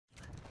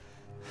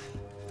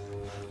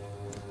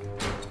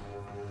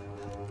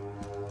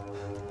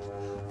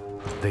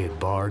They had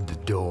barred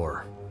the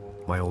door.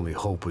 My only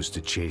hope was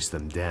to chase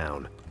them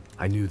down.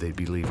 I knew they'd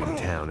be leaving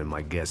town, and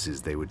my guess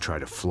is they would try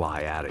to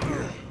fly out of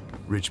here.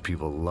 Rich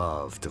people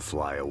love to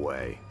fly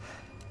away.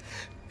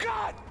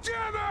 God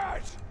damn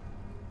it!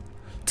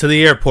 To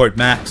the airport,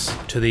 Max.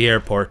 To the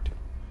airport.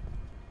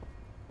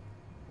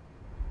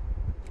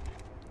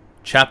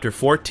 Chapter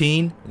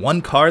 14.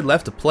 One card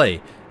left to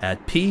play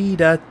at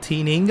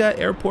Piratininga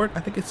Airport, I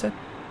think it said.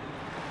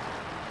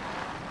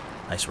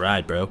 Nice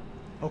ride, bro.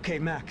 Okay,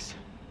 Max.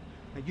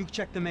 Now you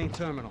check the main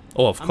terminal.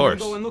 Oh, of course. I'm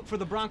gonna go and look for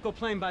the Branco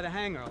plane by the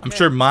hangar. Okay? I'm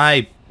sure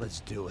my Let's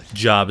do it.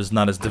 job is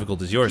not as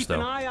difficult as yours, Keep though.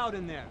 an eye out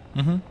in there.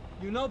 Mm-hmm.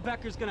 You know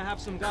Becker's gonna have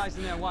some guys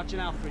in there watching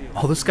out for you.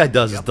 All this guy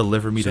does is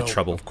deliver me to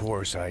trouble. Of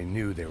course, I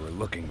knew they were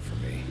looking for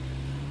me.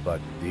 But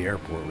the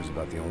airport was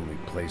about the only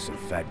place a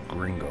fat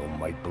gringo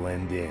might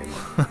blend in.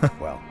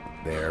 Well,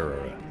 there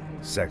or a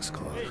sex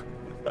club.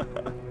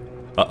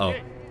 Uh-oh.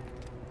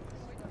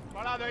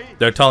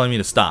 They're telling me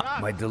to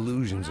stop. My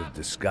delusions of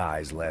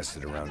disguise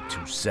lasted around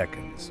 2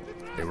 seconds.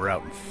 They were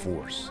out in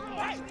force.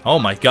 Oh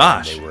my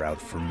gosh. They were out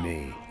for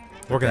me.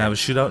 We're gonna have a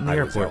shootout in the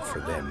I was airport. out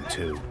for them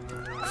too.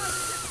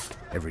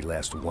 Every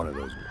last one of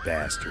those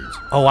bastards.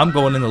 Oh, I'm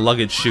going in the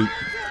luggage chute.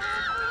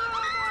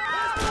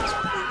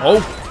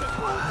 Oh.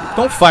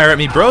 Don't fire at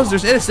me, bros.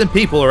 There's innocent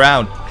people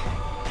around.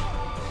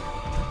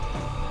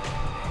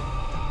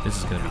 This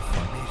is gonna be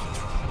fun.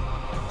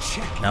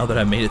 Now that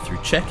I made it through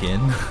check-in.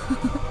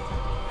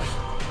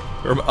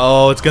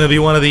 Oh, it's gonna be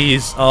one of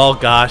these. Oh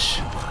gosh.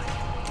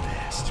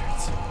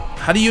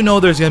 How do you know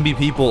there's gonna be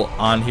people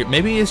on here?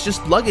 Maybe it's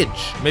just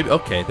luggage. Maybe.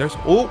 Okay. There's.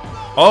 Oh.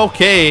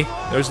 Okay.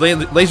 There's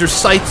laser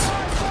sights.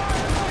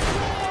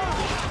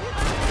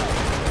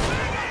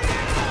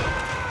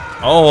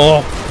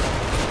 Oh.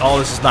 Oh,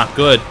 this is not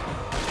good.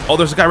 Oh,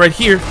 there's a guy right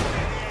here.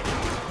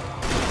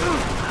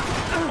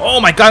 Oh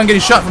my god, I'm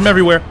getting shot from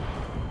everywhere.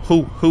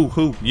 Who?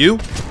 You?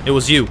 It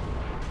was you.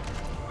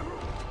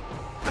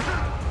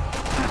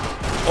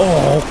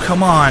 Oh,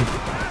 come on.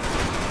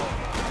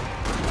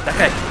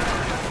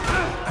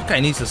 That guy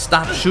needs to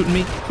stop shooting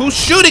me. Who's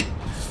shooting?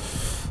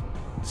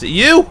 Is it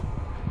you?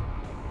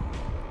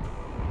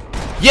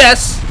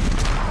 Yes.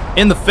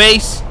 In the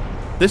face.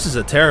 This is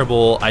a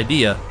terrible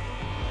idea.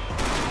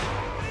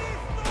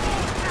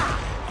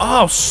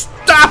 Oh,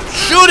 stop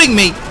shooting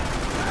me!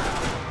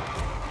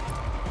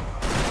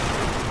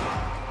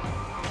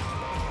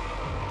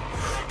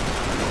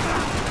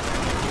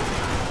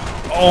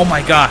 Oh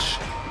my gosh.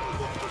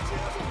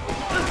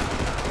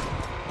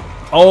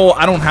 Oh,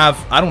 I don't have,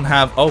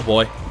 oh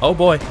boy,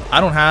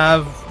 I don't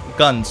have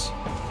guns.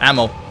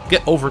 Ammo.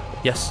 Get over,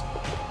 yes.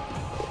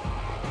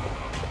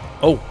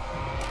 Oh.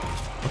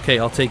 Okay,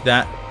 I'll take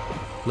that.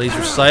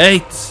 Laser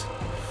sight.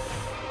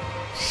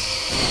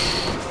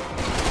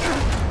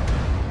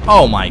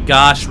 Oh my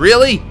gosh,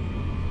 really?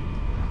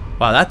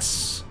 Wow,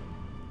 that's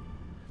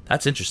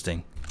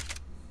interesting.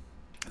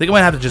 I think I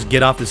might have to just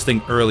get off this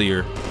thing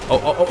earlier.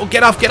 Oh,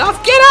 get off!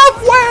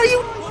 Why are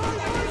you?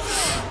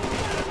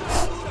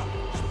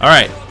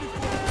 Alright.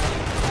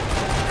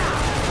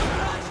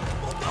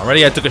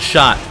 Already I took a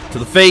shot to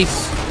the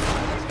face.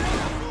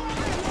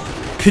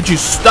 Could you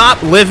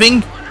stop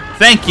living?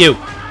 Thank you.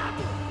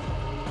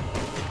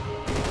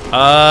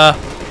 Not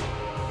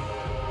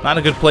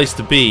a good place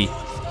to be.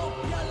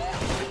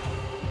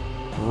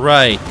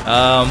 Right,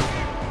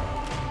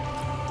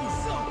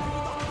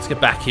 let's get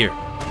back here.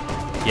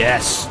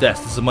 Yes, this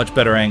is a much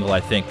better angle,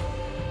 I think.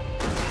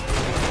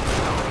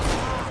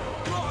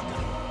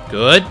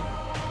 Good.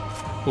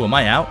 Ooh, am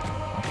I out?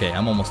 Okay,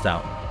 I'm almost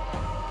out.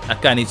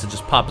 That guy needs to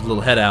just pop his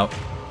little head out.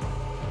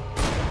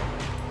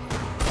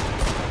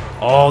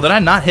 Oh, did I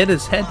not hit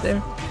his head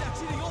there?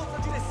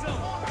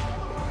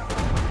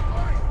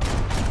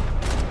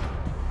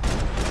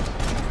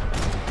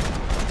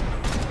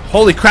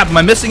 Holy crap, am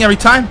I missing every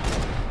time?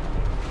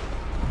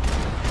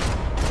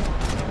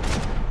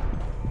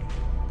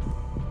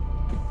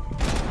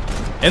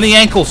 In the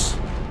ankles.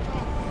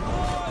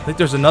 I think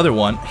there's another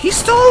one. He's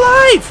still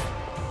alive!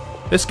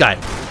 This guy.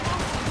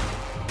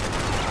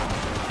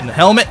 In the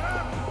helmet.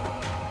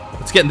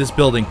 Let's get in this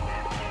building.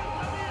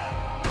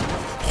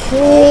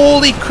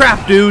 Holy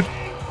crap, dude.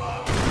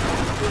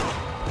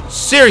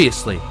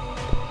 Seriously. Is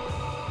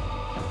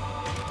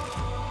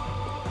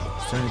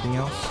there anything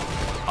else?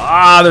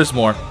 Ah, there's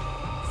more.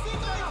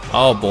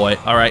 Oh boy.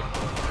 Alright.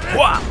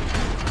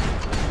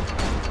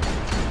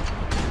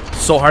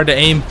 So hard to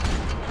aim.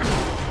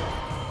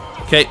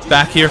 Okay,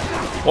 back here.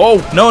 Whoa,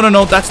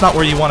 no, that's not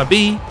where you want to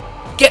be.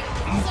 Get.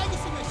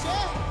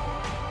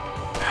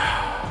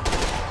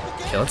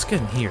 Okay, let's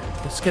get in here.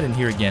 Let's get in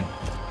here again.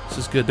 This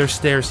is good. There's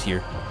stairs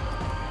here.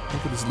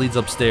 Look at this leads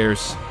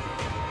upstairs.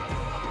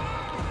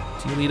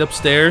 Do you lead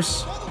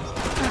upstairs?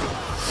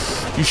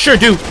 You sure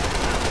do.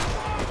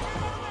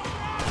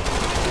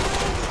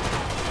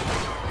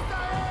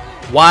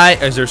 Why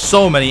is there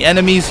so many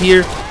enemies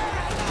here?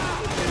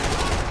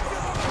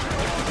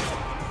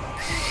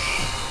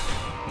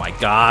 My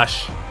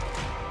gosh.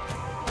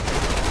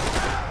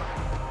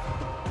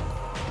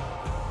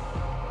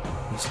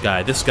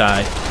 This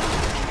guy.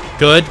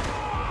 Good.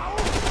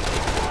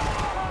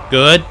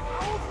 Good.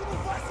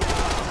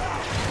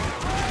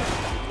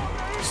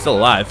 Still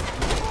alive.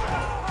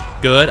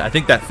 Good. I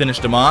think that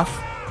finished him off.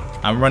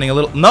 I'm running a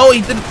little... No,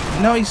 he didn't.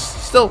 No, he's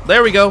still...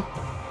 There we go.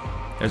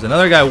 There's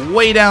another guy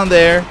way down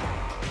there.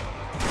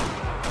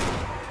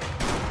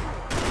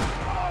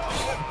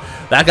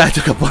 That guy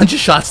took a bunch of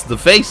shots to the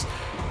face,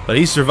 but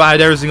he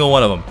survived every single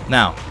one of them.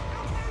 Now.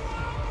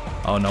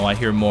 Oh, no, I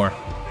hear more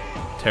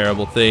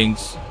terrible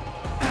things.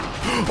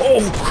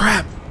 Oh,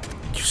 crap.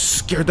 You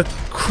scared the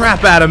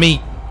crap out of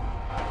me.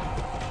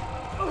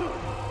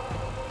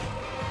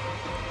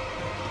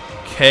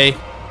 Okay.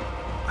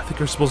 I think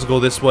we're supposed to go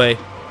this way.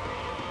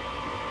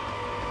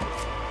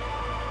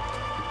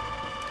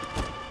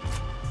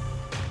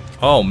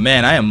 Oh,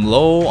 man, I am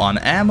low on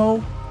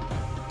ammo.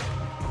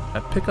 I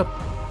pick up...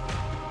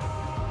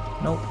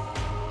 Nope.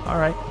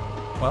 Alright.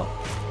 Well.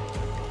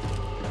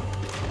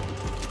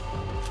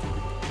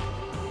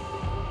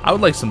 I would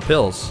like some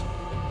pills.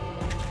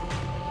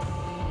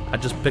 I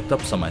just picked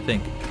up some, I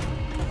think.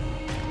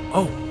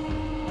 Oh.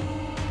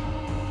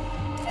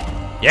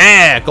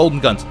 Yeah! Golden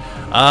guns.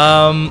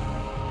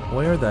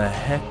 Where the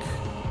heck?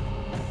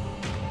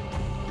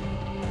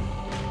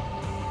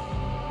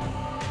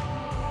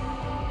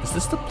 Is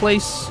this the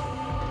place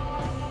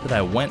that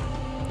I went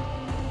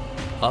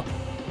up?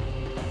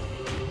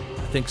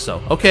 I think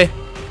so. Okay.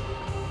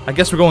 I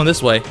guess we're going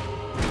this way.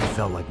 I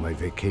felt like my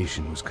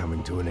vacation was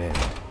coming to an end.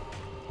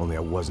 Only I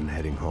wasn't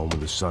heading home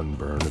with a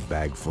sunburn, a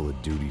bag full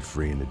of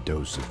duty-free, and a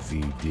dose of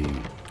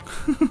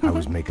VD. I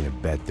was making a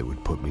bet that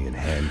would put me in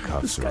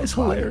handcuffs or a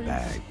fire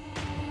bag.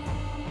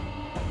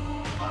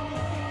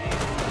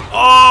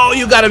 Oh,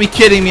 you gotta be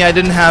kidding me. I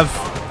didn't have...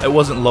 It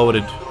wasn't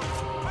loaded.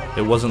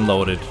 It wasn't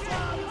loaded.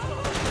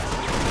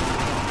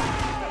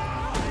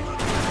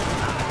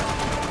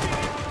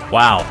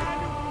 Wow.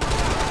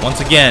 Once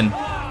again,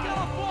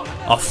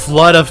 a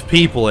flood of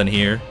people in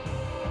here.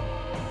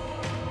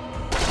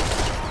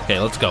 Okay,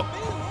 let's go.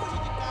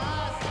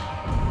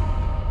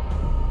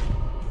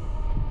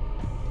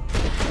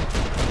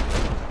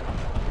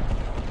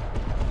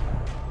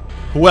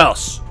 Who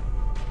else?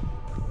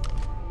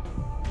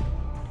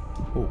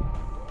 Ooh.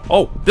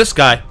 Oh, this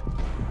guy.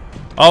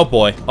 Oh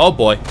boy. Oh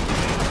boy.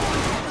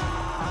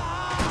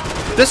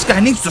 This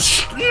guy needs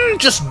to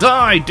just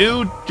die,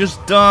 dude.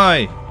 Just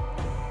die.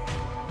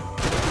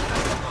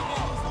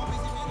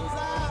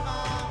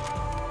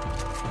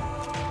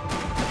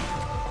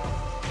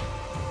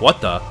 What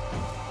the?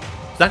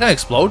 Is that gonna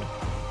explode?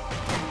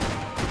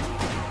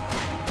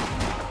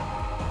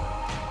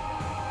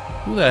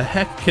 Who the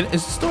heck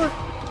is the store?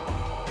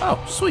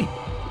 Oh, sweet.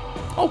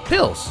 Oh,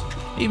 pills.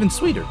 Even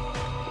sweeter.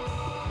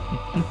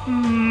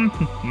 Can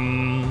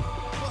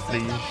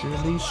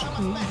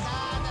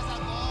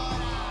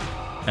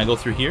I go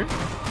through here?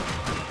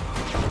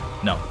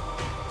 No.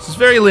 This is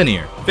very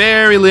linear.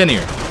 Very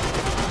linear.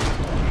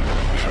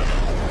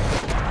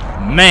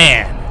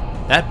 Man,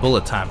 that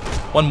bullet time.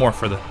 One more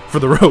for the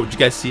road. You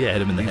guys see I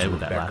hit him in the head with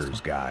that last one.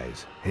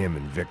 Guys. Him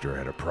and Victor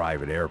had a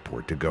private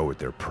airport to go with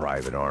their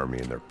private army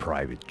and their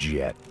private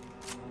jet.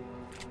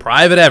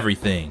 Private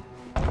everything.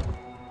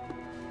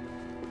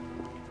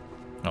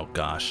 Oh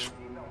gosh.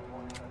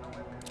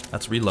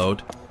 Let's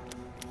reload.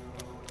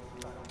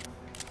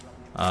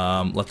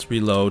 Let's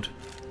reload.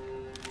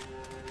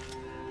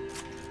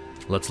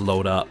 Let's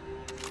load up.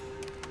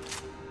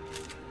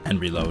 And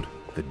reload.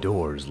 The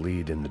doors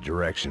lead in the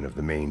direction of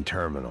the main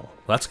terminal.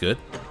 Well, that's good.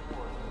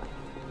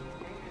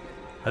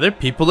 Are there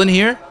people in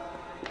here?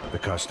 The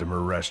customer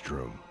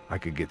restroom. I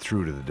could get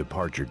through to the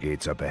departure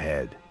gates up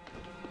ahead.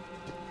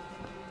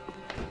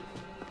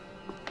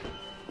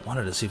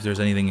 Wanted to see if there's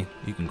anything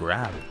you can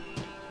grab.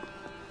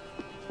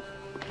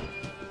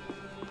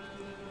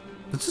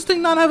 Does this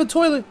thing not have a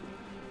toilet?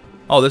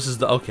 Oh, this is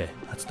the... Okay,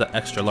 that's the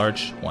extra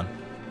large one.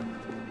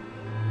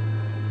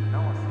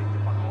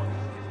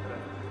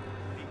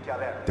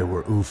 There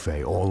were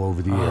UFE all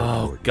over the airport.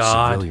 Oh,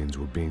 God. Civilians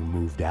were being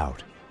moved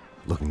out.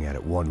 Looking at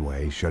it one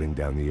way, shutting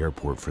down the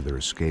airport for their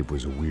escape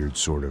was a weird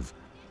sort of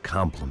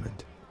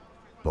compliment.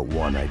 But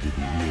one I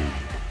didn't need.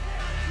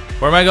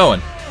 Where am I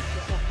going?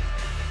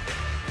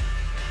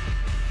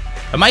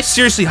 Am I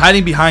seriously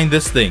hiding behind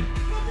this thing?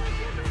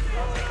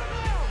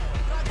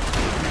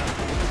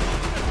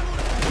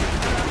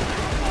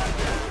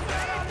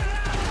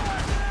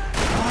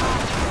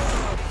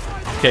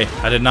 Okay,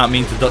 I did not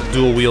mean to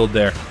dual wield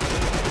there.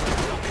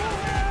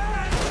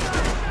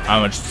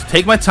 I'm gonna just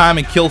take my time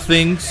and kill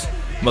things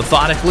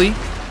methodically.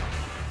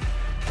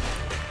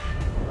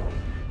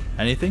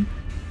 Anything?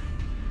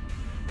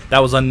 That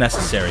was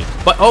unnecessary.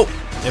 But, oh,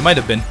 it might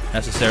have been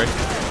necessary.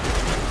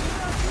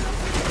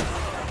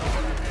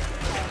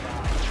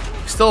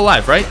 He's still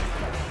alive, right?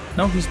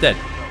 No, he's dead.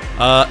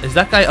 Is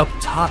that guy up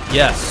top?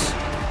 Yes.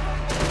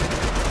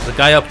 There's a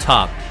guy up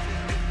top.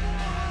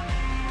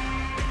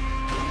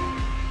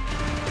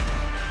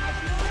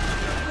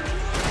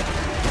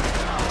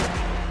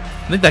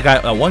 I think that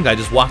guy, one guy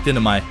just walked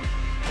into my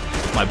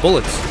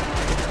bullets.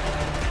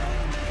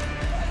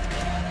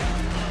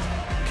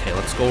 Okay,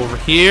 let's go over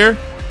here.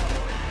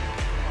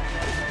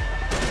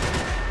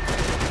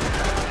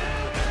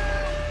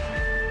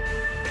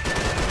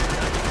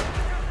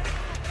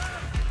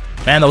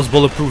 Man, those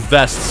bulletproof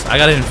vests. I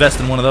gotta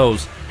invest in one of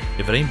those.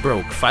 If it ain't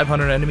broke,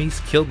 500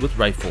 enemies killed with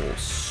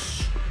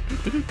rifles.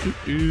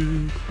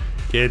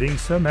 Getting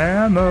some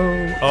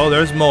ammo. Oh,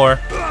 there's more.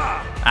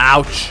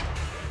 Ouch.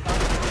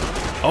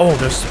 Oh,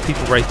 there's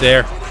people right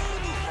there.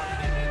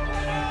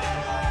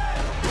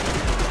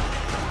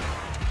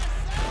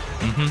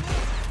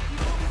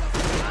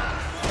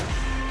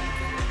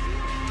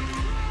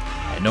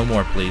 Hey, no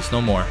more, please. No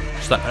more.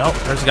 Stop. Oh,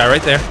 there's a guy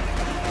right there.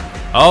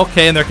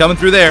 Okay, and they're coming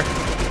through there.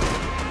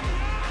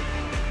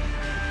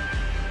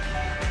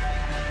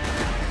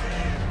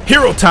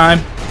 Hero time.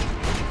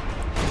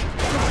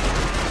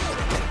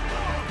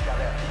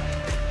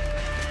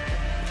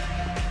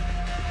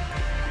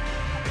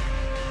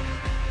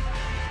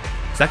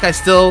 Is that guy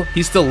still...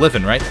 He's still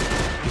living, right?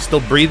 He's still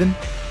breathing?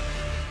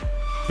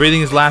 Breathing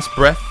his last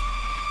breath?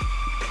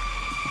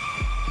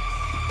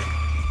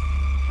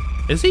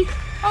 Is he?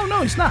 Oh,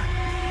 no, he's not.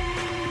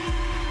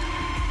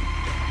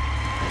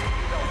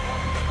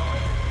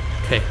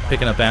 Okay,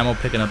 picking up ammo,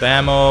 picking up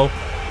ammo.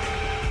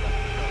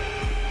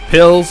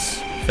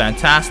 Pills.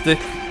 Fantastic.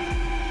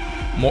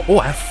 More. Oh,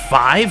 I have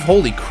 5?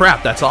 Holy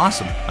crap, that's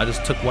awesome. I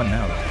just took one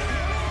now.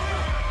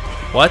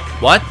 What?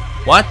 What?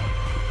 What?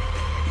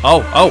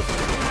 Oh, oh.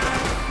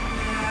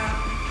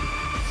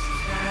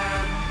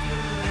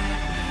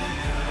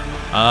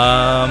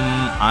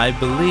 I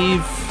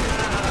believe...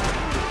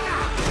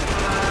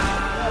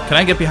 Can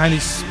I get behind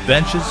these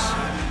benches?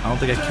 I don't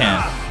think I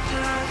can.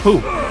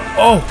 Who?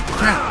 Oh,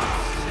 crap.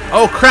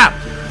 Oh, crap.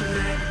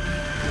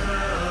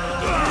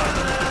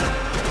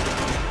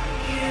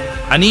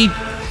 I need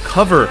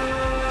cover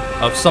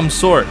of some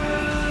sort.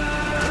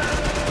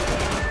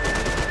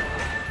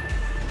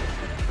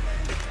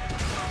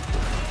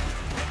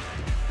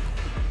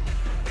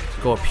 Let's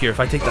go up here. If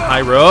I take the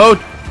high road...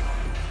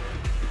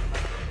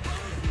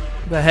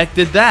 Who the heck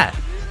did that?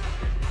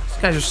 These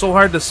guys are so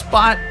hard to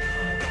spot.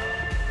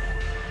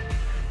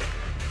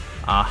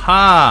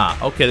 Aha!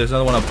 Okay, there's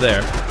another one up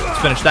there. Let's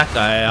finish that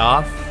guy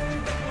off.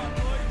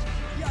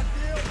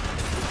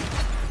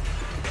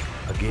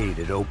 A gate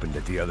had opened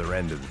at the other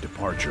end of the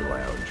departure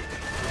lounge.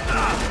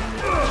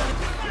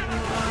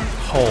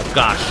 Oh,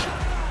 gosh.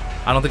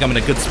 I don't think I'm in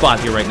a good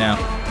spot here right now.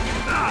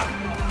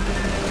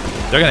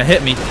 They're gonna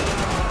hit me.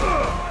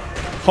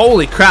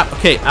 Holy crap.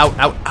 Okay, out,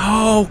 out.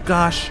 Oh,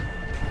 gosh.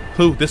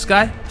 Who? This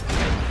guy?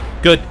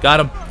 Good, got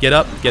him. Get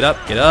up, get up,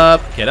 get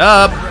up, get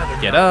up,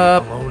 get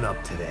up. Blown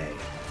up today.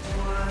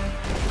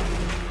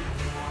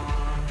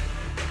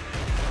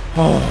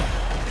 Oh,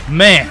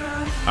 man.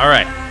 All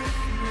right.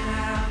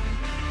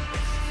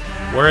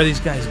 Where are these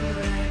guys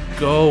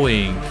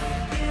going?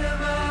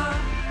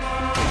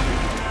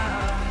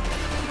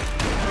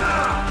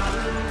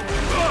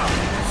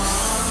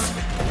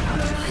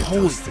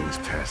 Holy things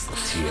past the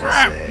TSA.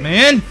 Crap,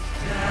 man.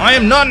 I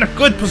am not in a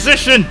good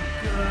position.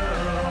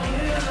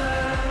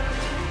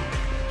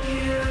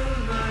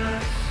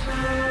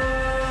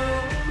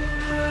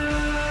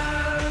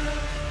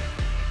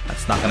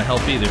 That's not gonna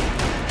help either.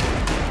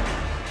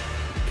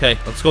 Okay,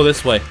 let's go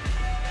this way.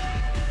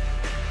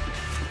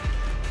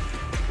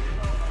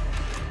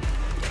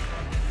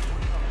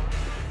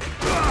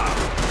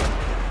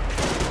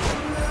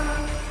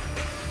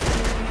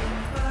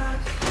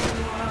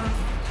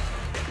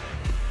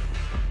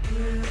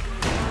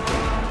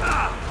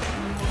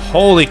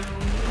 Holy...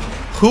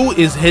 Who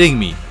is hitting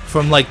me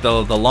from, like,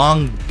 the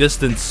long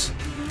distance?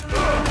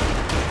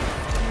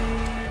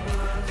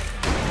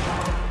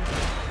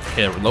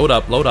 Okay, load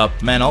up, load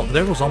up. Man, oh,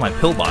 there goes all my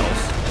pill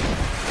bottles.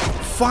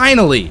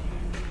 Finally!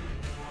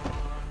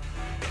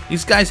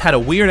 These guys had a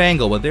weird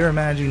angle, but they were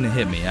managing to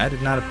hit me. I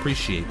did not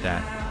appreciate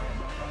that.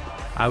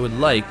 I would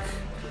like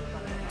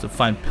to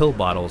find pill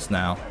bottles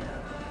now.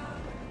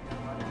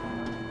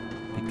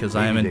 Because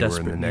I am in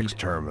desperate need. Maybe they were in the next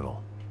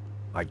terminal.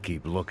 I'd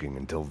keep looking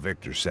until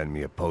Victor sent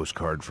me a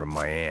postcard from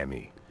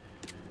Miami.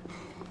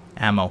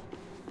 Ammo.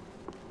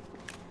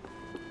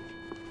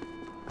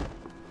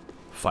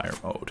 Fire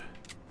mode.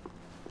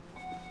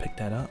 Pick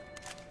that up.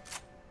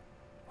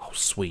 Oh,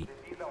 sweet.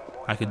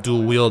 I could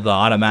dual wield the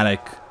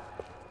automatic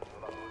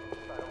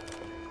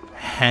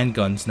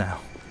handguns now.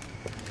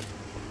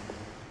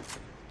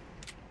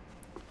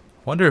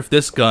 Wonder if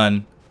this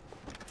gun...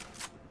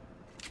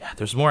 Yeah,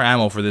 there's more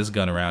ammo for this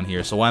gun around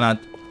here, so why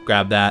not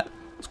grab that?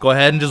 Let's go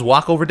ahead and just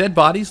walk over dead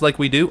bodies like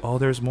we do. Oh,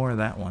 there's more of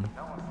that one.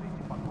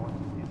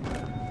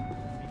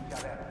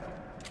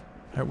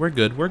 Alright, we're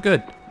good. We're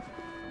good.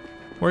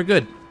 We're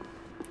good.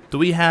 Do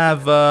we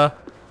have,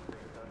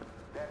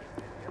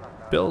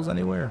 bills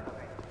anywhere?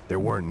 There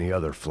weren't any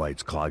other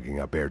flights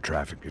clogging up air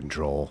traffic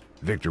control.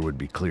 Victor would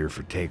be clear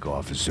for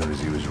takeoff as soon as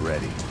he was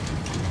ready.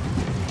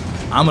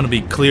 I'm gonna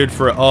be cleared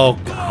for... Oh,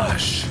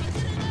 gosh.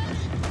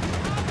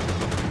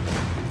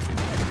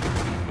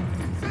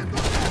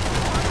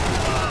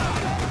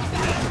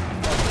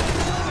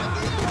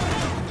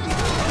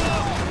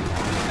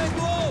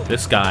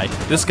 This guy.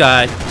 This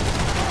guy.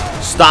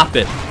 Stop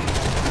it.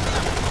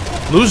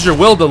 Lose your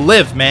will to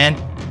live, man.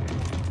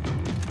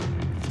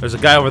 There's a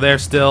guy over there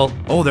still.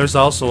 Oh, there's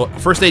also a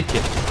first aid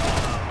kit.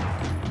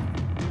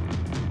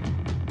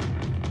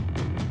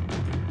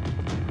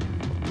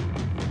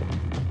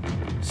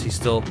 Is he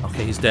still...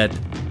 Okay, he's dead.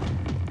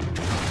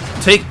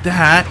 Take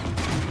that!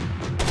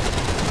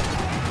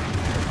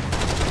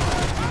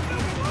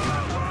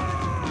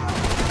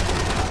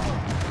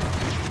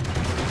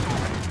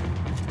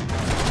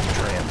 The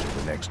tram to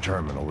the next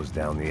terminal was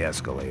down the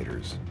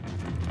escalators.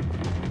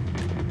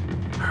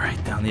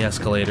 Alright, down the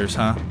escalators,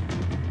 huh?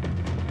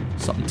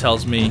 Something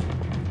tells me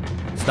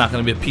it's not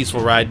going to be a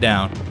peaceful ride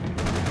down.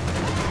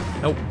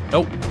 Nope,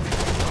 nope.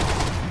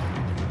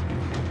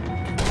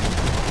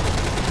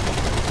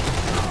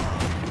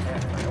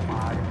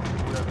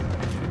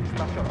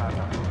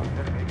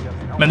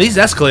 Man, these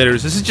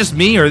escalators, is it just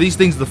me, or are these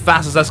things the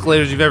fastest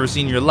escalators you've ever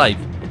seen in your life?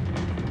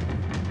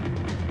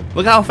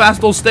 Look how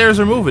fast those stairs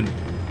are moving.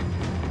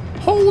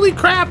 Holy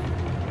crap!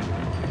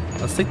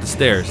 Let's take the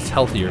stairs. It's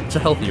healthier. It's a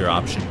healthier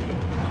option.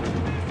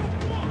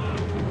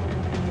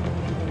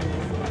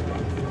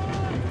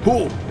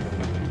 Cool.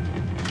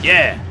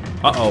 Yeah.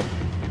 Uh-oh.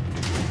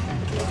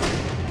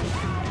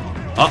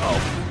 Uh-oh.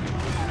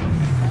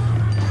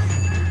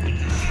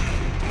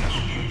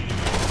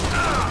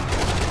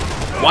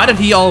 Why did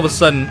he all of a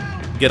sudden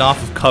get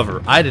off of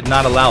cover? I did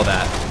not allow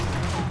that.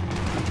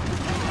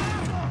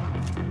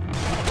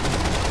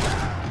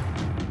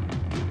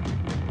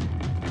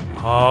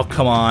 Oh,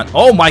 come on.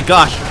 Oh my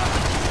gosh.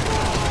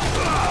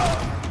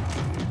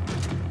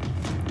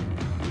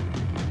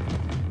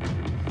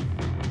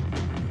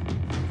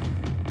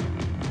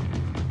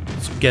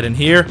 Let's get in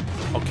here.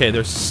 Okay,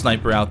 there's a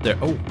sniper out there.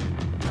 Oh.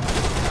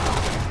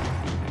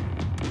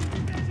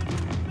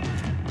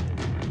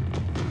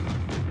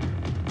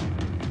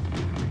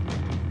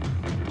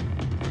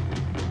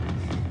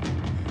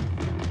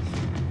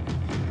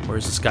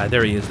 Where's this guy?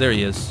 There he is. There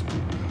he is.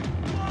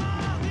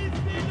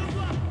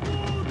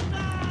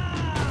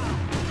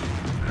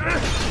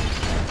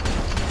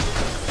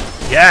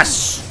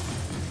 Yes!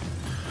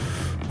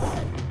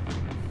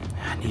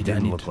 It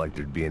didn't look like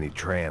there'd be any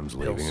trams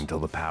leaving until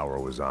the power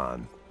was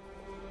on.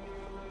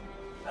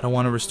 I don't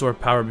want to restore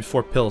power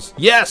before pills.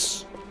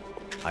 Yes!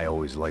 I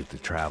always like to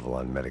travel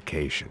on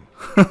medication.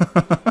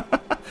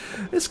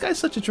 This guy's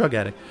such a drug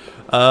addict.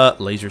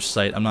 Laser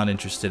sight. I'm not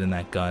interested in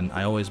that gun.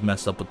 I always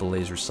mess up with the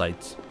laser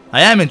sights.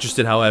 I am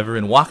interested, however,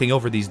 in walking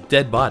over these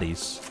dead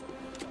bodies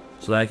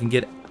so that I can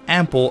get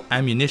ample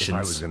ammunition. If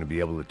I was going to be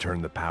able to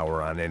turn the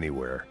power on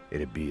anywhere,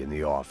 it'd be in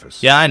the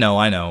office. Yeah, I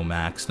know,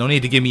 Max. No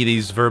need to give me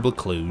these verbal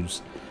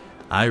clues.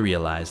 I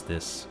realize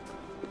this.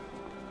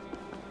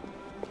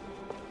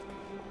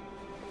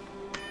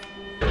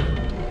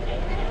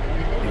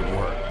 It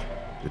worked.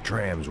 The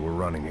trams were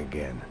running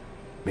again.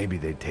 Maybe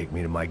they'd take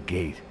me to my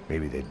gate.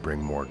 Maybe they'd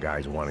bring more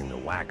guys wanting to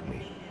whack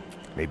me.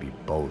 Maybe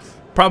both.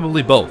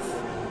 Probably both.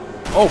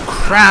 Oh,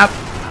 crap!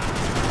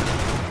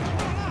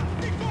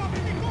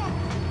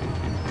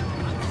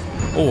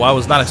 Oh, I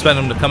was not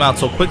expecting him to come out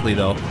so quickly,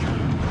 though.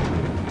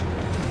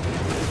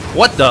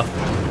 What the?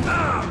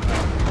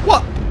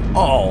 What?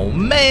 Oh,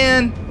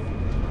 man!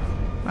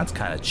 That's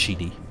kind of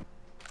cheaty.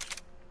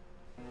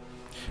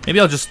 Maybe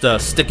I'll just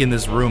stick in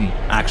this room,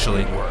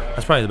 actually.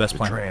 That's probably the best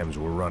plan. The trams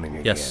were running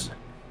again. Yes.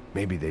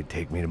 Maybe they'd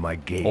take me to my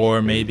gate.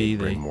 Or maybe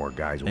they'd bring they... more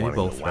guys maybe wanting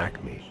both, to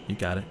whack me. You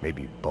got it.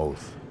 Maybe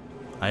both.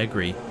 I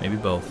agree. Maybe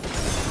both.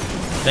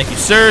 Thank you,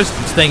 sirs.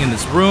 I'm staying in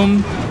this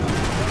room.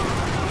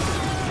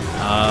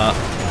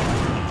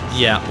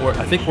 Yeah, or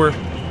I think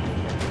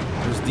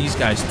there's these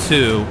guys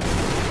too.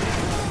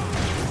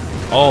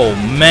 Oh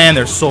man,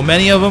 there's so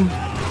many of them.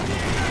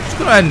 Let's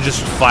go ahead and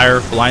just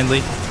fire blindly.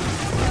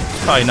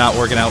 It's probably not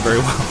working out very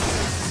well.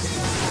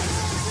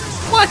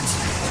 What?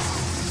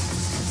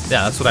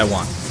 Yeah, that's what I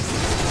want.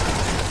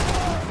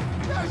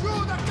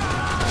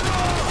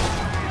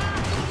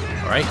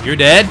 Alright, you're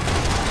dead.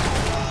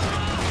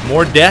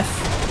 More death.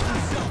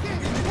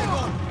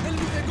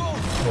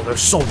 Oh,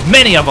 there's so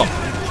many of them.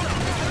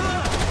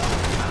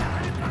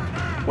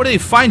 Where do they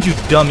find you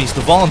dummies to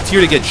volunteer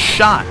to get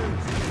shot?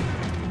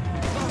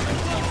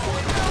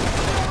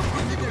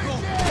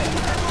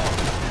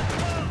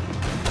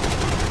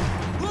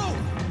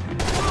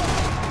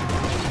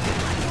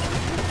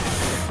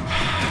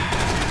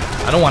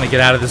 I don't want to get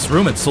out of this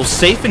room. It's so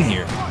safe in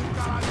here.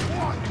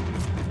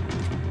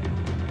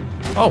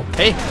 Oh,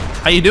 hey.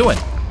 How you doing?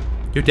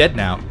 You're dead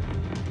now.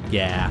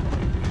 Yeah.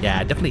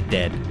 Yeah, definitely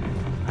dead.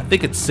 I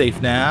think it's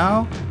safe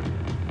now.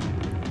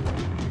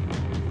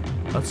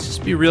 Let's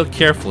just be real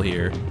careful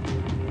here.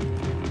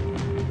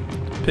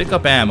 Pick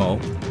up ammo.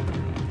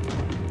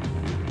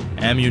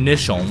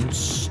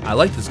 Ammunitions. I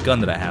like this gun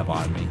that I have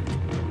on me.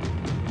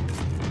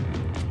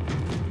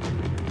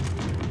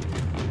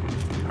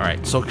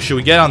 Alright, so should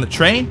we get on the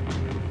train?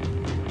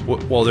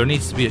 Well, there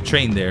needs to be a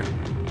train there.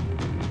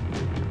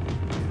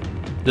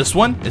 This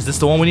one? Is this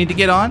the one we need to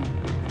get on?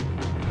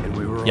 And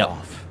we were Yep.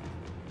 off.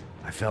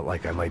 I felt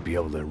like I might be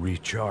able to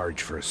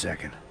recharge for a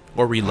second.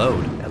 Or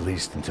reload. At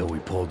least until we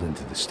pulled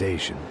into the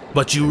station.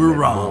 But you And were then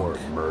wrong. More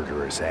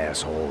murderous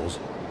assholes.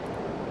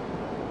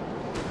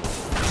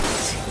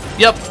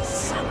 Yep.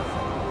 Son of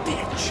a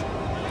bitch.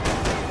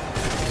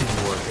 It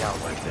didn't work out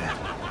like that.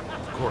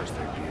 Of course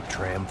there'd be a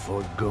tram full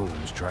of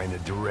goons trying to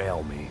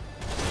derail me.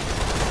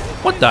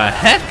 What the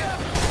heck?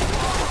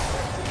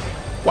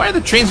 Why are the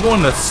trains going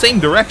in the same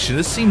direction?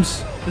 This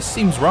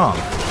seems wrong.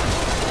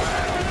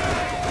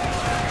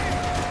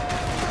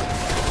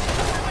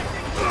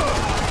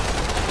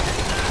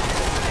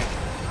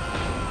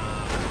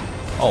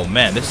 Oh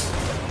man, this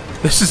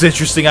is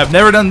interesting. I've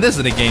never done this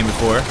in a game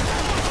before.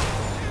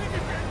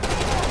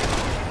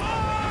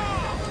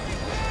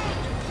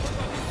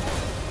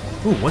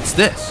 Ooh, what's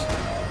this?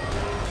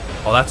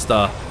 Oh, that's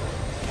the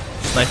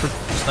sniper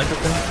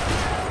thing.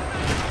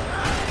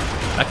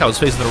 That guy was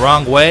facing the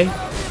wrong way.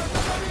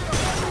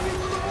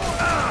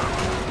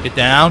 Get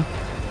down.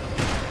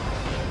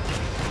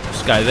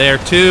 This guy there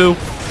too.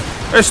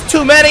 There's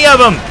too many of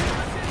them.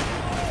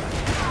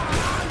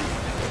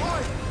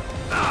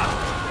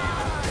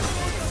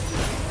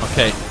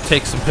 Okay,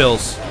 take some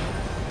pills.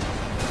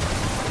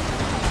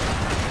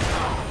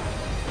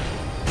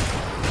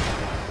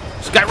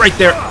 This guy right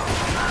there.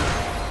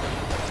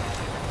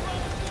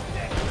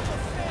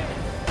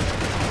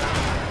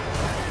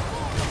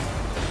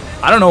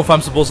 I don't know if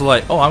I'm supposed to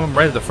like... Oh, I'm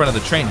right at the front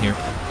of the train here.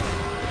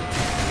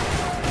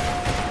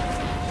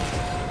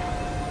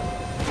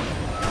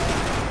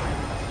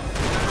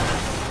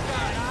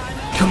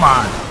 Come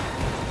on.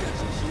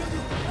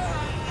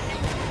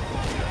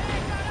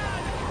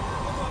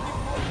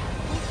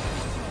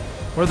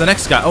 Where's the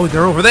next guy? Oh,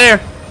 they're over there.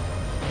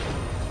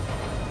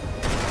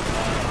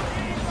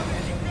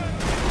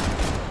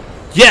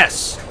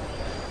 Yes!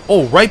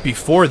 Oh, right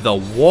before the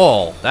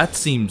wall. That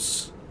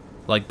seems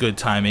like good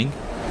timing.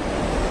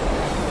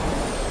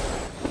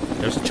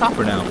 There's a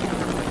chopper now.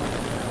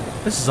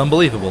 This is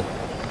unbelievable.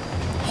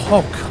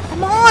 Oh,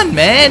 come on,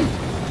 man!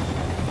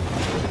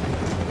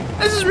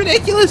 This is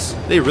ridiculous!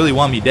 They really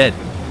want me dead.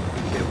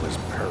 It was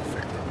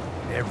perfect.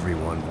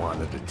 Everyone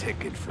wanted a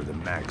ticket for the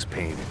Max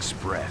Payne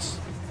Express.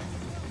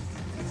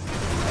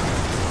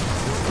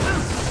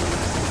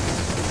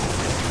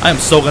 I am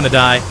so gonna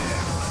die.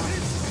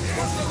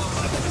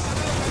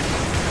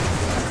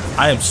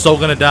 I am so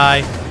gonna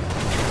die.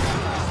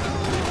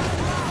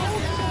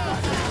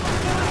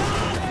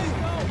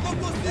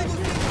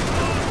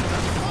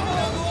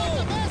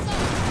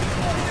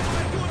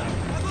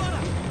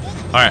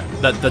 Alright,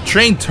 the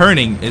train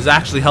turning is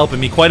actually helping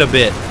me quite a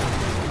bit.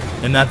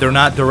 In that they're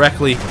not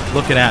directly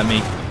looking at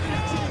me.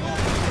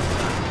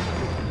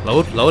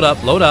 Load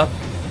up, load up.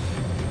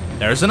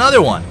 There's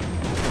another one.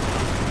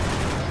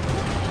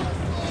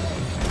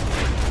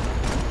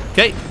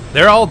 Okay,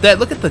 they're all dead.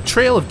 Look at the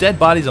trail of dead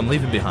bodies I'm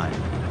leaving behind.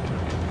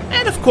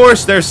 And of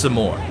course, there's some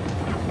more.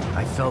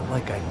 I felt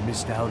like I'd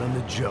missed out on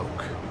the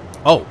joke.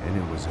 Oh. And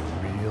it was a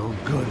real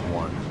good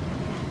one.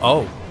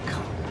 Oh.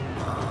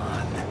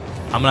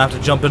 I'm gonna have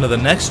to jump into the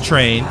next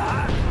train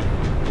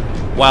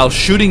while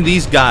shooting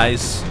these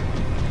guys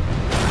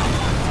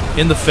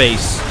in the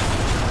face.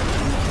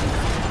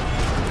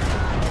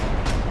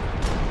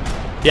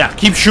 Yeah,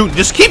 keep shooting.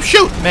 Just keep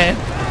shooting, man.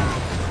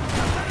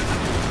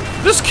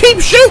 Just keep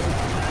shooting.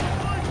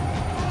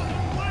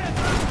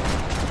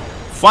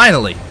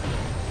 Finally.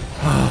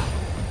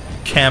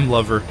 Cam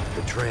lover.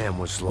 The tram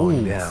was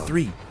slowing down.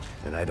 3.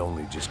 And I'd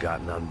only just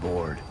gotten on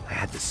board. I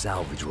had to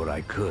salvage what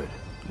I could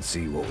and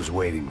see what was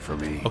waiting for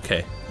me.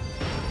 Okay.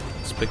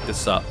 Let's pick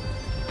this up.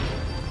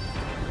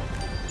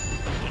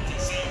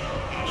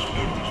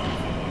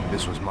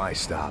 This was my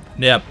stop.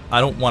 Yep, I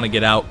don't want to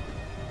get out.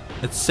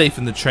 It's safe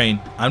in the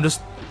train. I'm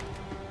just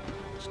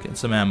getting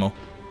some ammo.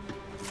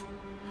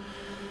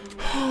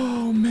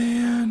 Oh,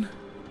 man.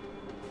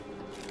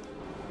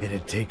 It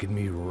had taken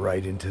me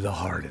right into the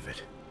heart of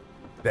it.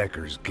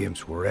 Becker's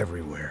gimps were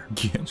everywhere.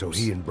 Gimps. So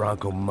he and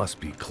Branco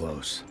must be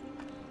close.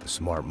 The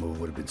smart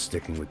move would have been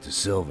sticking with De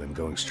Silva and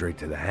going straight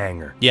to the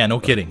hangar. Yeah, no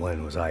kidding.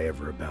 When was I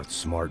ever about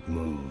smart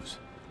moves?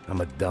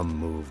 I'm a dumb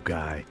move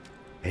guy.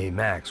 Hey,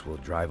 Max, we'll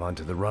drive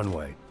onto the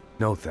runway.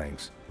 No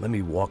thanks. Let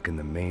me walk in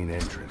the main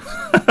entrance.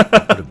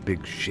 Put a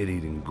big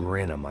shit-eating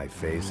grin on my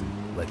face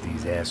and let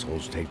these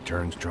assholes take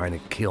turns trying to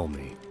kill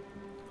me.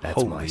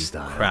 That's my Holy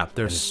style. crap,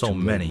 there's and it's so too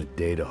late many. in the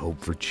day to hope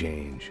for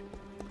change.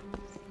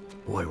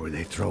 Boy, were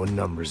they throwing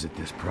numbers at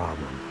this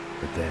problem.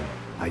 But then,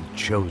 I'd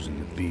chosen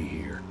to be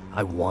here.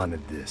 I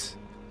wanted this.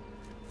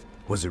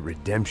 Was it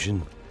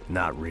redemption?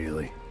 Not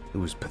really. It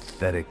was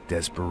pathetic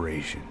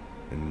desperation,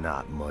 and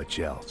not much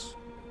else.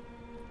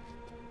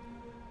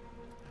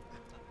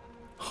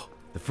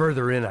 The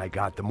further in I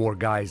got, the more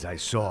guys I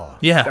saw.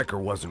 Yeah. Becker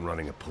wasn't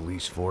running a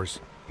police force.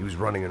 He was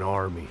running an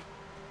army.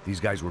 These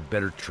guys were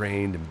better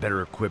trained and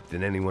better equipped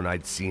than anyone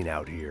I'd seen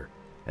out here.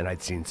 And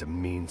I'd seen some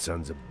mean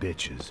sons of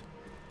bitches.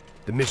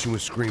 The mission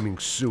was screaming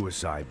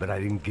suicide, but I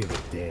didn't give a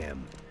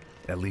damn.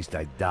 At least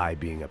I'd die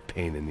being a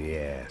pain in the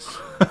ass.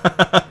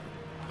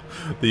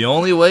 The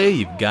only way,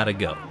 you've got to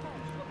go.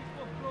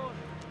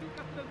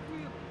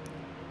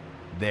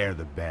 There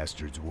the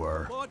bastards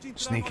were,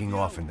 sneaking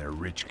off in their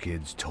rich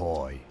kid's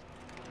toy.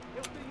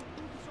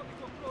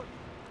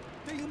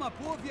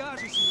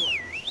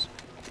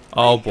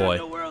 Oh boy.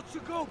 Nowhere else to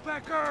go,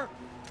 Becker.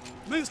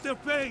 Mr.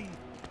 Payne,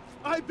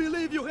 I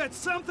believe you had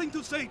something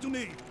to say to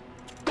me.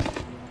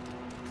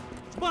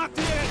 Mate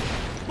ele!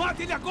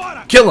 Mate ele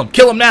agora! Kill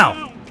him now!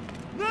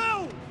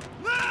 Não!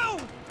 Não!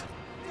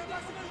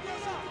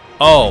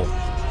 Oh.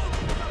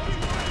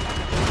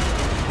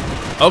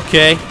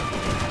 Okay.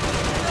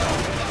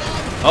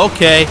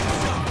 Okay.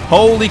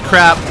 Holy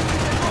crap.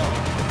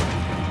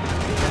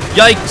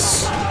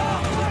 Yikes.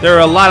 There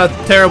are a lot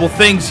of terrible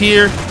things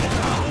here.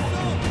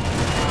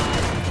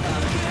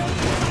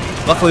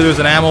 Luckily there's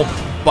an ammo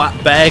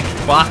bag,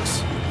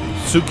 box,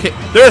 suitcase.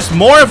 There's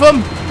more of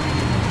them?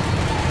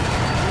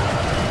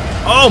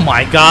 Oh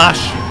my gosh.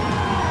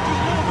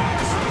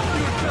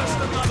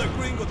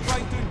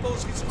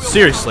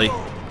 Seriously.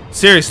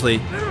 Seriously.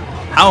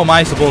 How am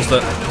I supposed to...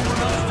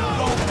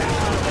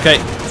 Okay,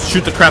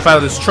 shoot the crap out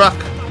of this truck.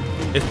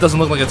 It doesn't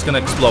look like it's gonna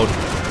explode.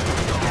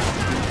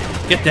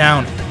 Get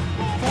down.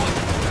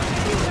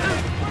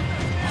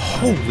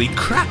 Holy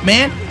crap,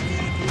 man.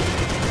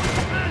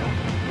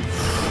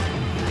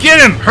 Get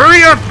him!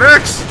 Hurry up,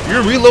 Max!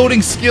 Your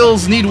reloading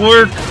skills need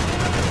work.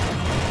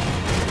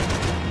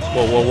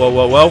 Whoa, whoa, whoa,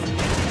 whoa, whoa.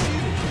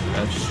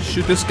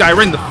 Shoot this guy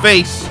right in the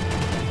face.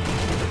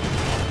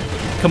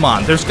 Come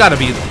on, there's gotta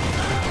be...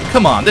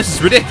 Come on, this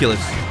is ridiculous.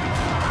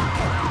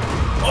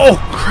 Oh,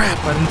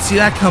 crap, I didn't see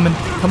that coming.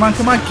 Come on,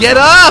 come on, get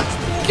up!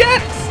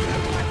 Get!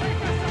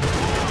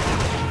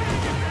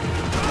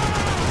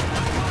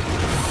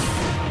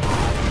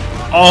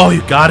 Oh,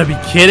 you gotta be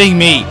kidding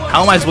me.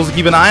 How am I supposed to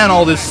keep an eye on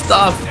all this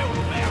stuff?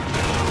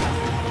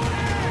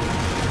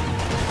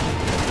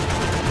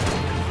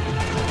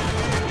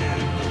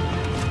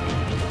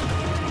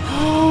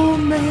 Oh,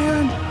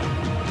 man.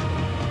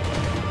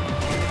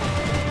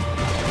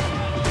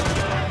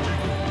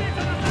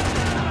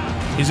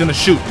 He's gonna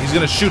shoot. He's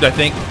gonna shoot, I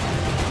think.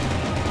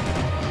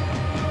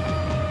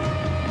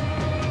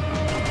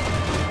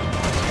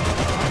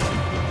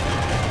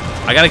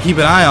 I gotta keep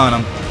an eye on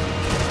him.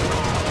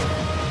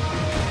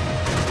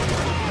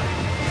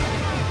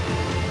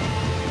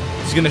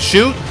 He's gonna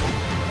shoot.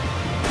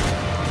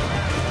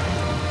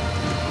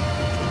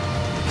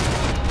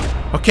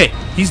 Okay,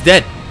 he's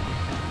dead.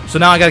 So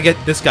now I gotta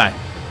get this guy.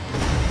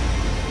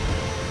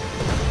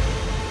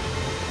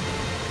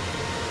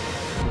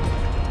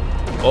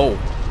 Oh.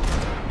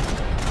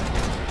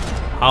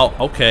 Oh,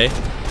 okay.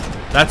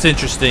 That's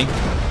interesting.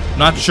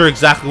 Not sure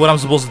exactly what I'm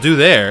supposed to do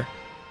there.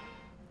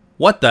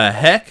 What the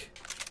heck?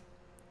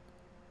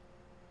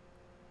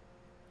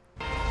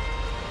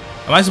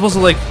 Am I supposed to,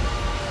 like,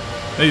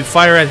 maybe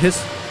fire at his...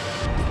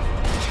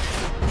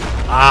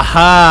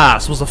 Aha!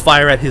 I'm supposed to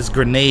fire at his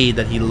grenade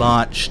that he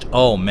launched.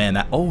 Oh, man.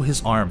 That... Oh,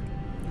 his arm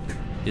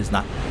is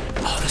not...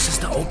 Oh, this is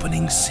the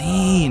opening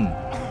scene.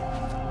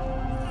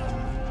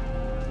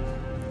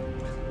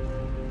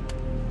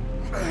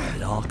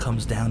 It all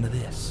comes down to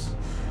this.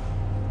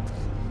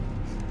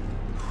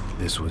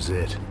 This was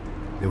it.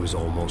 It was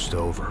almost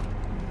over.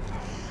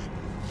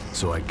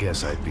 So I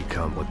guess I'd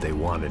become what they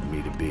wanted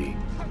me to be.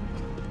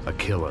 A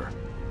killer.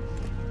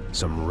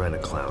 Some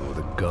rent-a-clown with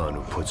a gun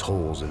who puts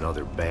holes in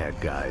other bad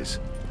guys.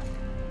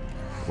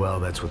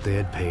 Well, that's what they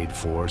had paid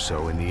for,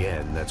 so in the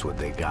end, that's what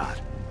they got.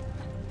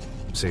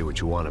 Say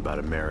what you want about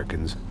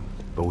Americans,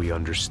 but we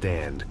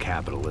understand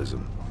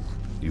capitalism.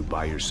 You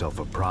buy yourself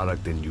a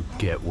product and you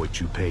get what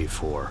you pay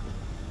for.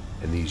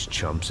 And these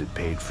chumps had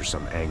paid for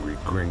some angry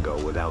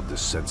gringo without the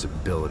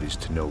sensibilities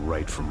to know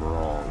right from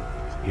wrong.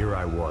 Here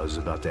I was,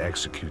 about to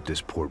execute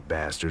this poor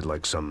bastard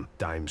like some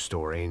dime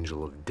store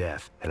angel of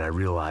death, and I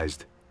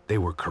realized they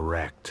were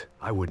correct.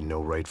 I wouldn't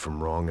know right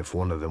from wrong if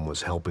one of them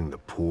was helping the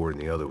poor and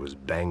the other was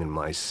banging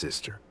my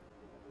sister.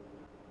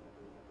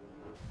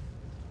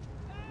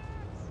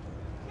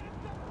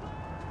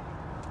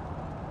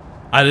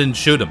 I didn't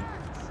shoot him.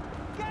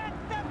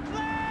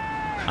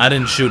 I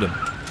didn't shoot him.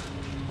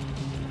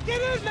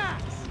 Get in,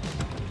 Max!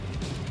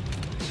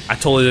 I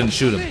totally didn't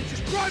shoot him.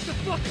 Just drive the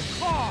fucking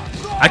car!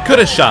 I could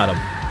have shot him.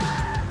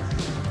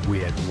 We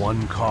had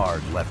one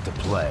card left to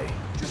play.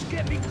 Just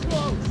get me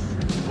close!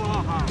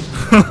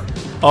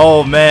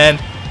 Oh, man. A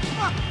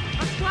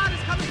squad is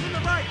coming from the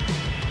right!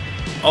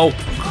 Oh,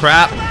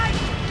 crap.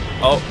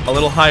 Oh, a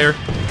little higher.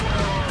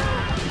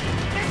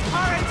 This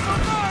car ain't so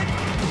good!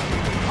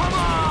 Come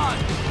on!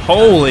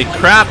 Holy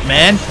crap,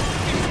 man. It's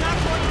not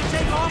going to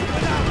take off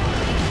without...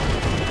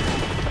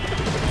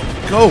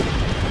 Go.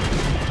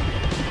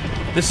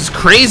 This is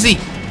crazy.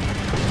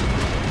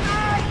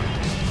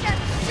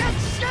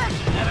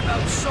 That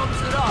about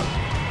sums it up.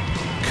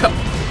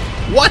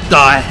 What the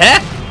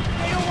heck?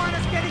 They don't want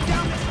us getting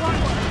down this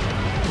runway.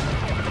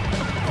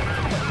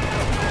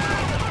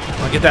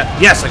 I get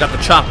that. Yes, I got the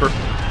chopper. Of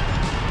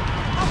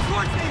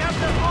course they have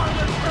their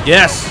armor.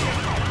 Yes.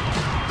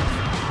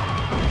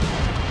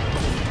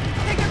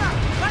 Take him out,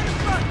 right in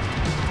front.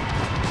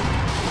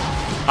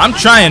 I'm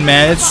trying,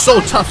 man. It's so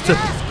tough to...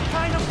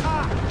 Kind of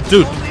car.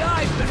 Dude, Only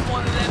I've been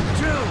one of them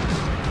too.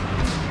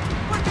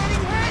 We're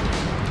getting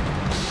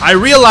hit. I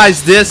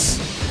realize this.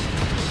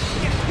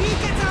 If he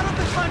gets out of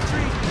the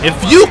country,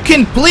 If you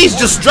can please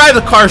just drive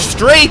the car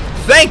straight,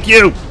 thank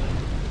you.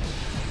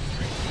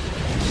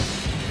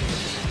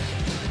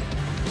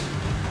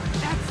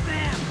 that's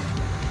them.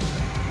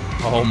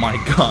 Oh my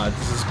god,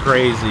 this is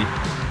crazy.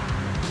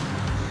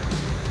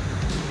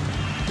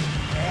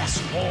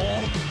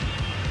 Asshole.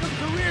 The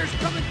career's is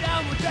coming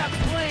down with that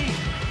plane.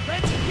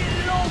 Let's get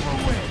it over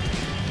with.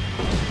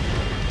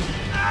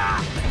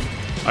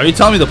 Are you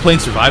telling me the plane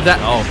survived that?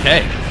 Oh,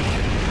 okay.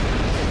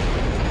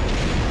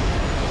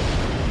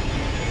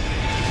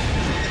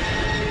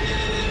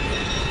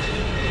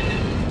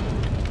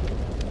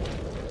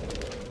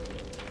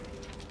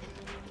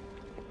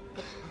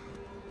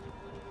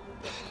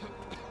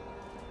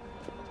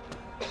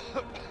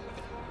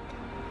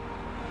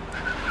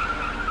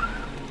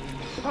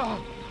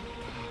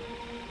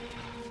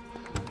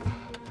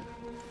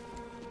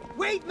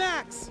 Wait,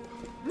 Max!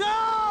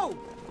 No!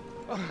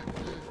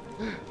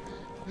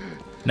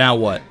 Now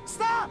what?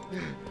 Stop!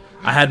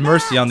 I had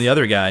mercy on the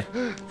other guy.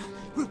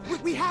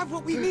 We have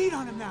what we need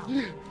on him now.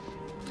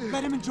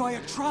 Let him enjoy a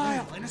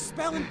trial and a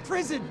spell in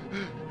prison.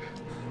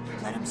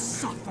 Let him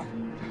suffer.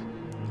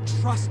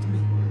 Trust me.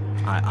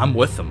 I'm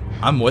with him.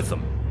 I'm with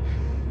him.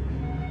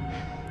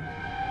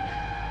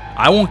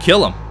 I won't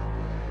kill him.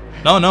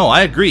 No,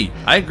 I agree.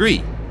 I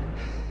agree.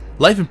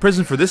 Life in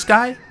prison for this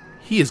guy?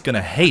 He is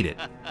gonna hate it.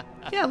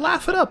 Yeah,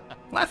 laugh it up.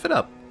 Laugh it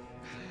up.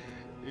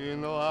 You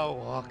know I'll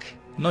walk.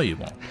 No, you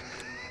won't.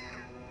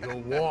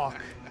 You'll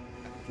walk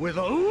with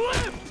a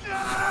lift.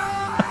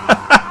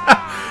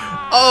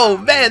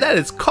 Oh, man, that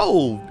is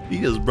cold. He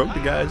just broke the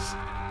guy's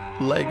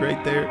leg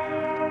right there.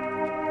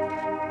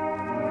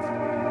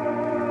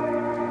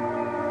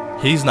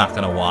 He's not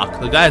gonna walk.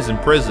 The guy's in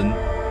prison.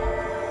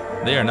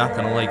 They are not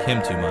gonna like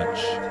him too much.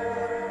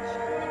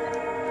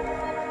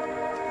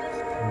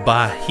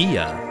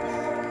 Bahia,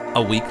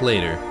 a week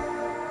later.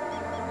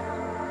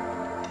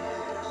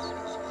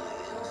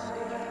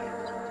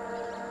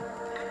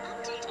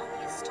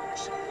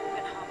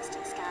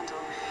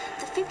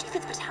 The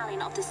 55th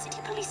Battalion of the City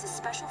Police's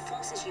Special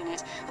Forces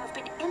Unit, who have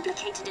been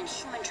implicated in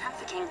human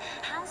trafficking,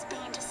 has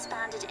been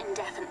disbanded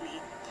indefinitely.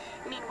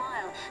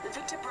 Meanwhile,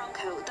 Victor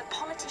Branco, the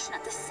politician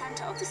at the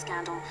center of the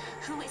scandal,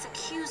 who is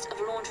accused of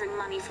laundering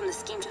money from the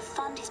scheme to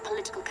fund his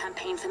political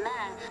campaign for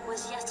mayor,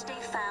 was yesterday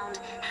found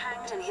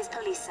hanged in his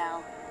police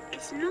cell.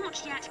 It's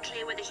not yet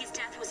clear whether his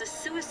death was a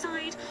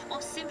suicide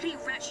or simply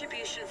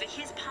retribution for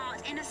his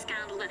part in a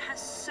scandal that has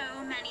so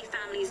many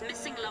families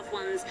missing loved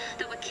ones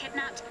that were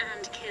kidnapped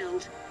and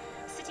killed.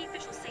 City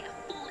officials say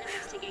a full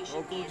investigation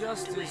Local is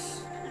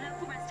justice. underway.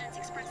 Local residents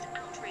expressed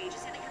outrage,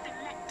 saying they have been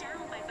let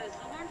down by both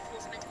law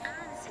enforcement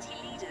and city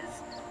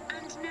leaders.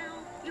 And now,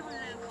 your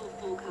local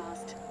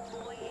forecast.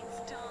 Boy,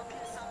 it's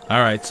darkest.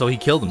 Alright, so he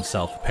killed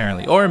himself,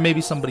 apparently. Or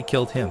maybe somebody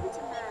killed him.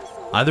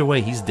 Either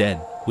way, he's dead.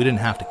 We didn't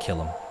have to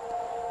kill him.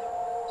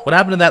 What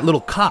happened to that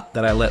little cop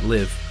that I let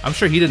live? I'm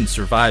sure he didn't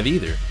survive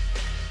either.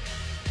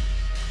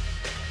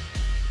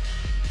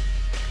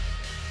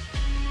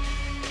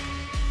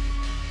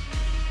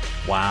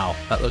 Wow,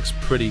 that looks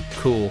pretty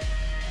cool.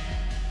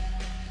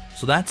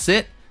 So that's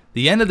it.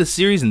 The end of the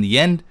series and the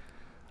end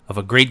of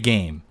a great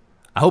game.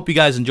 I hope you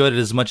guys enjoyed it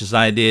as much as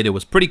I did. It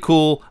was pretty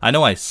cool. I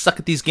know I suck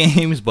at these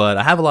games, but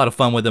I have a lot of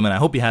fun with them, and I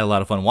hope you had a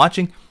lot of fun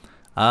watching.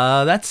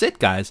 That's it,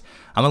 guys.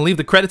 I'm going to leave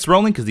the credits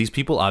rolling because these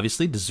people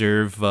obviously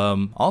deserve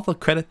all the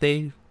credit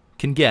they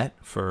can get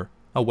for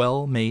a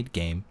well-made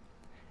game.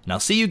 And I'll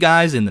see you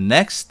guys in the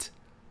next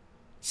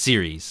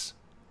series.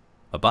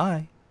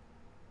 Bye-bye.